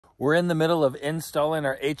We're in the middle of installing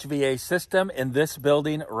our HVA system in this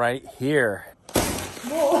building right here.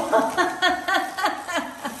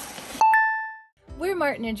 We're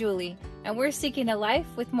Martin and Julie, and we're seeking a life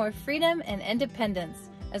with more freedom and independence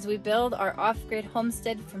as we build our off-grid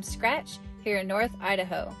homestead from scratch here in North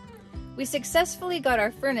Idaho. We successfully got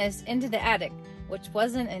our furnace into the attic, which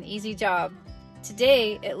wasn't an easy job.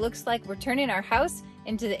 Today, it looks like we're turning our house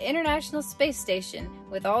into the International Space Station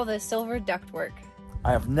with all the silver ductwork.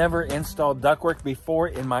 I have never installed ductwork before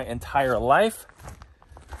in my entire life,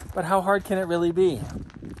 but how hard can it really be?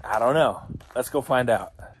 I don't know. Let's go find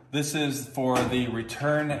out. This is for the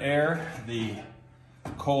return air. The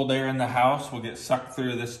cold air in the house will get sucked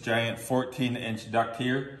through this giant 14-inch duct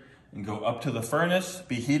here and go up to the furnace,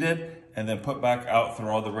 be heated, and then put back out through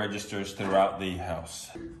all the registers throughout the house.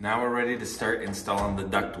 Now we're ready to start installing the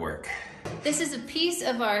ductwork. This is a piece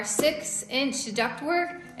of our 6-inch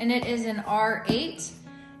ductwork, and it is an R8.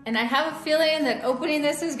 And I have a feeling that opening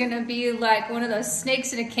this is gonna be like one of those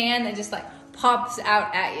snakes in a can that just like pops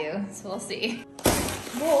out at you. So we'll see.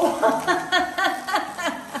 Whoa.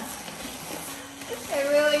 It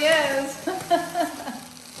really is.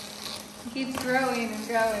 It keeps growing and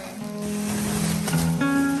growing.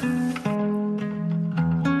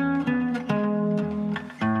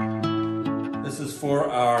 This is for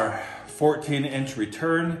our 14-inch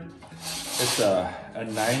return. It's a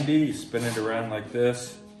 90, you spin it around like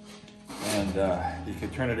this, and you can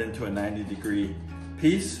turn it into a 90-degree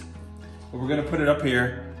piece. But we're gonna put it up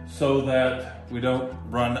here so that we don't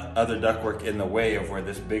run other ductwork in the way of where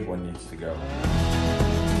this big one needs to go.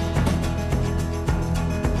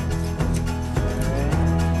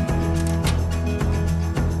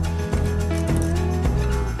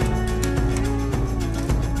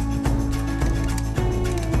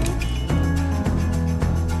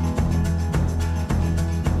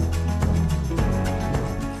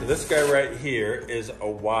 This guy right here is a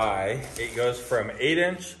Y. It goes from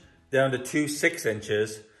 8-inch down to 2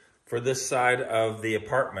 6-inches for this side of the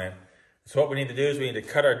apartment. So what we need to do is we need to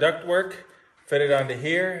cut our ductwork, fit it onto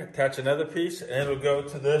here, attach another piece, and it'll go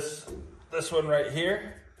to this one right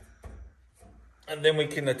here. And then we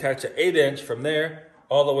can attach an 8-inch from there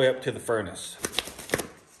all the way up to the furnace.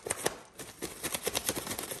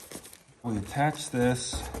 We attach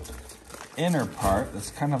this inner part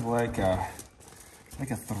that's kind of like a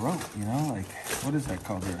throat, you know, like, what is that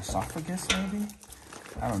called? Their esophagus, maybe?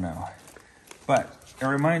 I don't know. But it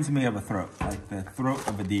reminds me of a throat, like the throat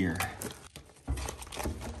of a deer.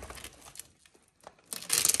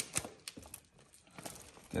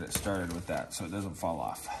 Get it started with that so it doesn't fall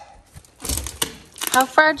off. How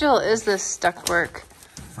fragile is this ductwork?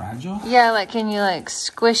 Fragile? Yeah, like can you like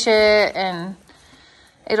squish it and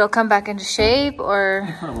it'll come back into shape, or?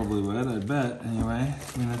 It probably would, I bet, anyway.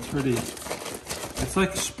 I mean, it's pretty, it's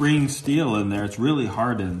like spring steel in there. It's really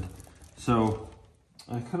hardened. So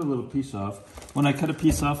I cut a little piece off. When I cut a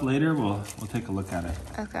piece off later, we'll take a look at it.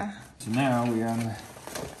 Okay. So now we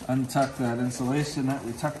untuck that insulation that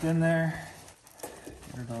we tucked in there.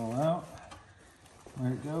 Get it all out.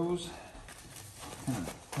 Where it goes. Kind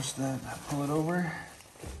of push that, pull it over.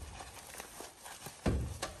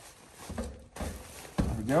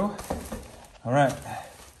 There we go. All right.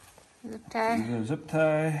 Zip tie. These are zip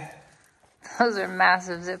tie. Those are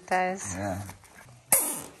massive zip ties. Yeah.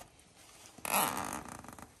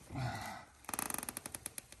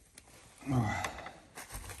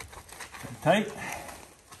 Tight.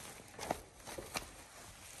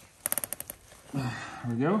 There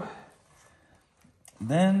we go.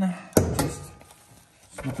 Then just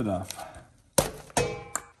snip it off.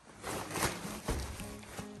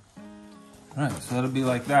 All right, so that'll be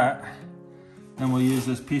like that. Then we'll use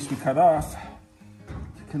this piece we cut off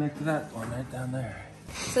to connect to that one right down there.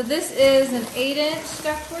 So this is an 8-inch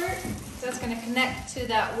ductwork. So that's going to connect to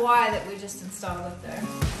that Y that we just installed up there.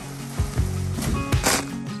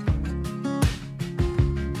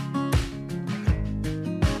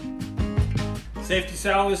 Safety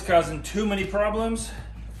Sal is causing too many problems,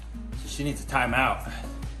 so she needs a timeout.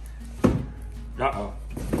 Uh-oh.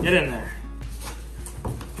 Get in there.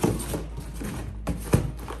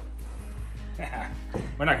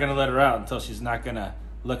 We're not gonna let her out until she's not gonna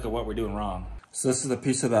look at what we're doing wrong. So this is the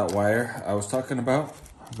piece of that wire I was talking about.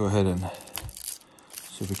 I'll go ahead and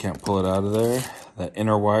see if we can't pull it out of there. That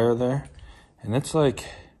inner wire there. And it's like,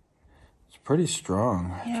 it's pretty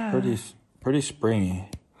strong. Yeah. It's pretty springy.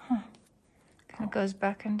 Kind of goes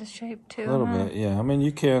back into shape too. A little bit, yeah. I mean,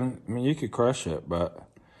 you could crush it, but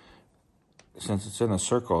since it's in a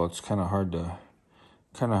circle, it's kind of hard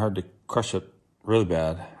to crush it really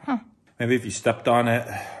bad. Maybe if you stepped on it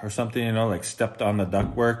or something, you know, like stepped on the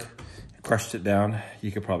ductwork crushed it down.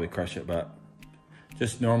 You could probably crush it, but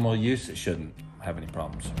just normal use, it shouldn't have any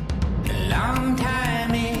problems. A long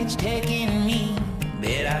time it's taken me,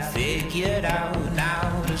 but I figured out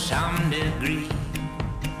now to some degree.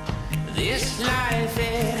 This life,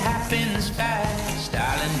 it happens fast.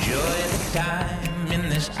 I'll enjoy the time in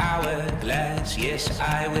this hourglass. Yes,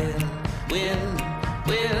 I will.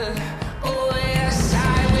 Oh, yes,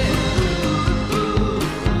 I will.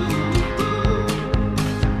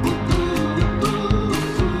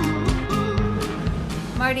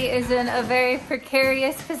 Marty is in a very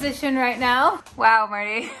precarious position right now. Wow,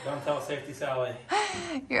 Marty. Don't tell Safety Sally.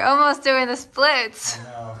 You're almost doing the splits. I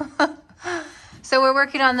know. So we're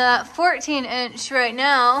working on the 14-inch right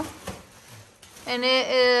now, and it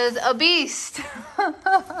is a beast.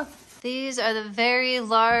 These are the very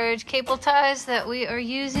large cable ties that we are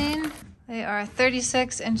using. They are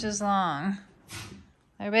 36 inches long.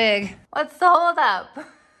 They're big. What's the hold up?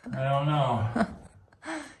 I don't know.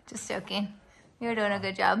 Just joking. You're doing a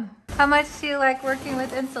good job. How much do you like working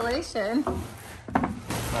with insulation? Not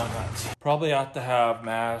much. Probably ought to have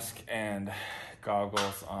mask and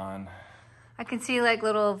goggles on. I can see like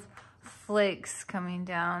little flakes coming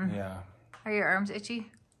down. Yeah. Are your arms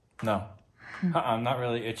itchy? No. I'm not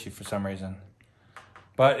really itchy for some reason.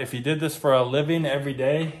 But if you did this for a living every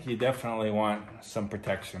day, you definitely want some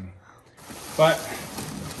protection. But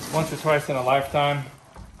once or twice in a lifetime,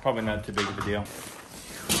 probably not too big of a deal.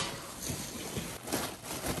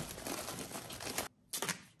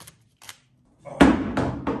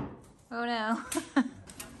 Oh no.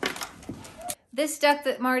 This duct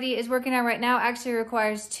that Marty is working on right now actually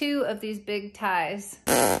requires 2 of these big ties.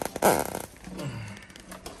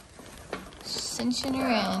 Cinching her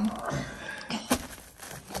in.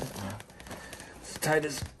 As tight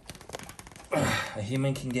as a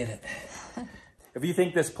human can get it. If you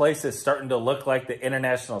think this place is starting to look like the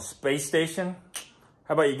International Space Station,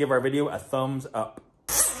 how about you give our video a thumbs up?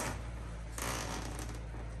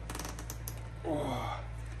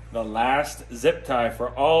 The last zip tie for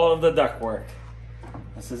all of the ductwork.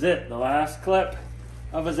 This is it, the last clip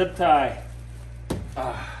of a zip tie.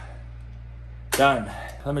 Done.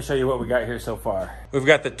 Let me show you what we got here so far. We've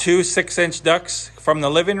got the 2 6-inch ducts from the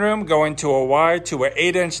living room going to a wide to an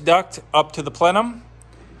 8-inch duct up to the plenum.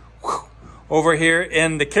 Over here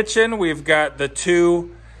in the kitchen, we've got the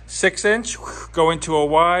 2 6-inch going to a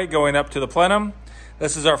Y, going up to the plenum.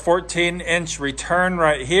 This is our 14-inch return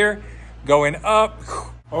right here, going up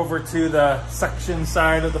over to the suction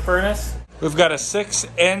side of the furnace. We've got a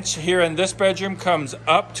 6-inch here in this bedroom, comes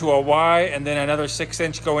up to a Y, and then another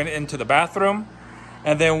 6-inch going into the bathroom.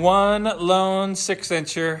 And then one lone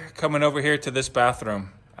 6-incher coming over here to this bathroom,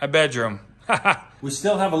 a bedroom. We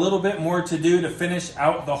still have a little bit more to do to finish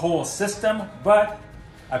out the whole system, but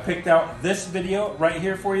I picked out this video right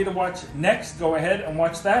here for you to watch next. Go ahead and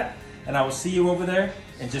watch that, and I will see you over there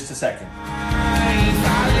in just a second.